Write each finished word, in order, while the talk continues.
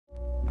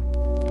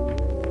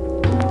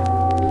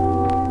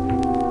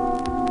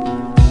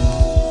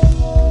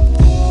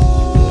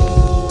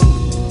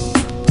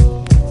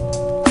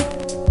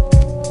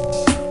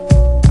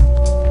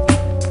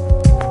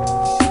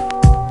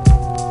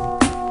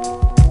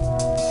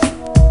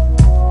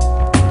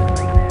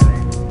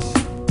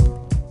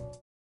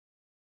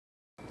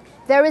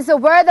There is a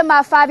word that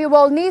my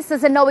 5-year-old niece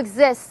doesn't know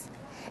exists.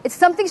 It's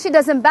something she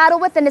doesn't battle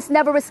with and it's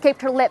never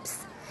escaped her lips.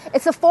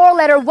 It's a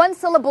 4-letter,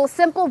 1-syllable,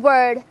 simple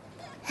word,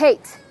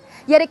 hate.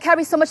 Yet it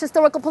carries so much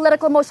historical,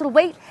 political, emotional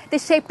weight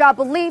that shaped our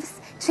beliefs,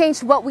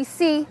 changed what we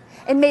see,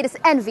 and made us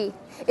envy.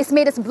 It's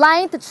made us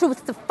blind to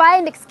truth, to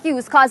find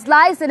excuse, cause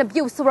lies and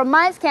abuse, so our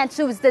minds can't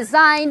choose.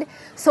 Designed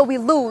so we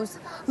lose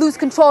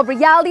control of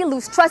reality,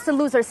 lose trust, and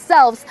lose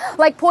ourselves.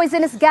 Like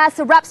poisonous gas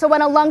that wraps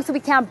around our lungs so we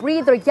can't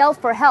breathe or yell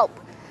for help.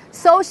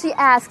 So she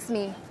asks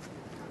me,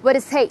 what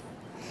is hate?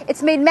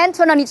 It's made men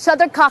turn on each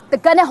other, cock the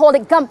gun and hold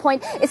at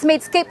gunpoint. It's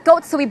made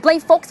scapegoats so we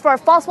blame folks for our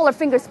faults while our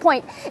fingers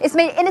point. It's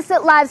made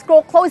innocent lives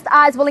grow closed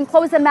eyes while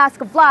enclosed a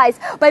mask of lies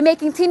by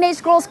making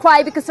teenage girls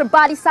cry because their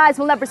body size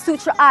will never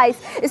suit your eyes.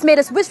 It's made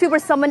us wish we were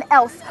someone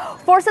else.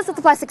 Forced us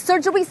into plastic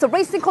surgeries,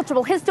 erasing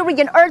cultural history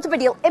and urge of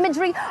ideal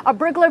imagery, our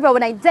burglar of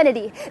an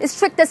identity. It's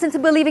tricked us into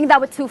believing that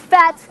we're too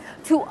fat,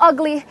 too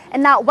ugly,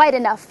 and not white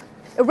enough.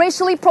 It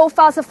racially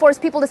profiles have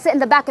forced people to sit in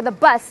the back of the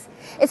bus.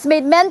 It's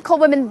made men call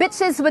women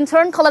bitches, who in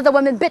turn call other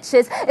women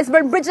bitches. It's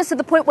burned bridges to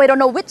the point where we don't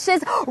know which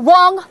is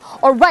wrong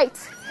or right.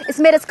 It's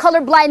made us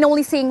colorblind,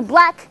 only seeing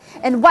black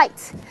and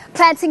white.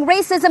 Planting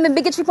racism and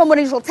bigotry,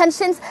 promoting racial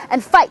tensions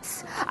and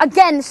fights.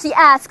 Again, she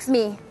asks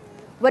me,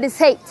 what is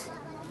hate?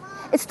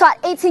 It's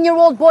taught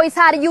 18-year-old boys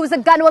how to use a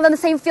gun while in the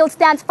same field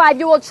stands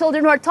 5-year-old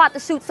children who are taught to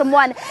shoot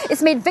someone.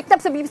 It's made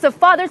victims of abusive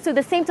fathers do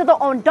the same to their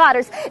own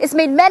daughters. It's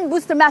made men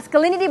boost their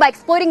masculinity by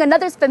exploiting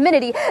another's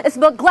femininity. It's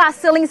built glass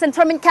ceilings,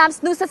 internment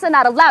camps, nooses, and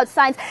not allowed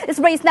signs. It's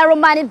raised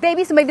narrow-minded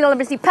babies who maybe they'll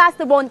never see past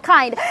their own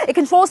kind. It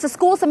controls the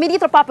schools and media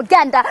through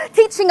propaganda,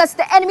 teaching us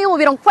the enemy when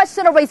we don't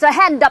question or raise our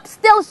hand up.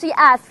 Still, she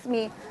asks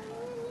me,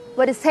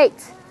 what is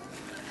hate?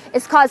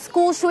 It's caused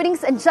school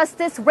shootings,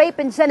 injustice, rape,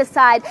 and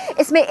genocide.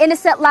 It's made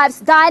innocent lives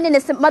die and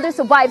innocent mothers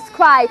and wives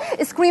cry.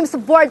 It screams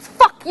of words,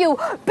 fuck you,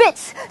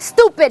 bitch,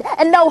 stupid,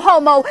 and no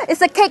homo.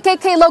 It's a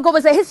KKK logo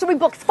as a history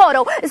book's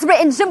photo. It's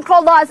written Jim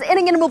Crow laws,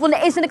 Indian removal,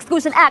 and Asian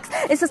exclusion acts.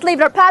 It's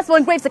enslaved our past while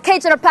engraves a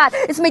cage in our path.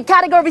 It's made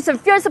categories and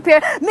fears appear,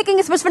 making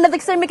us wish for another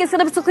extreme, making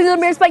us to clear the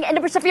mirrors, buying end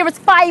of fear. It's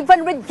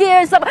 500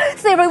 years of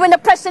slavery when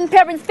oppression,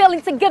 parents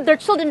failing to give their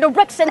children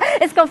direction.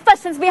 It's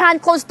confessions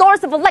behind closed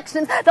doors of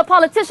elections the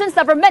politicians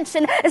never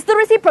mention. It's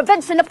literacy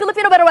prevention, a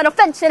Filipino better an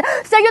offension,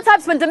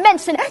 stereotypes when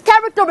dimension,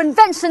 character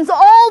inventions,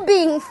 all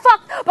being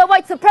fucked by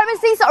white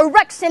supremacy's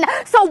erection.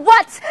 So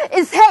what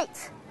is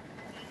hate?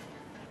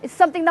 It's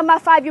something that my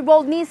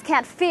 5-year-old niece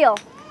can't feel.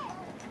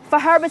 For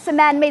her, it's a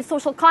man-made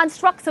social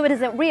construct, so it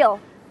isn't real.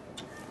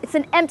 It's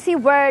an empty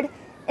word,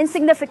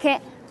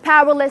 insignificant,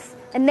 powerless,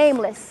 and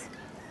nameless.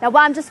 Now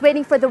I'm just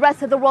waiting for the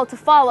rest of the world to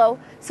follow,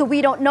 so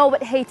we don't know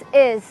what hate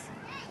is.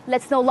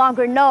 Let's no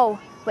longer know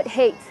what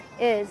hate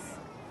is.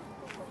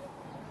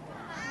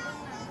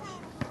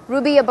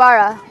 Ruby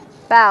Ibarra,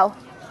 bow.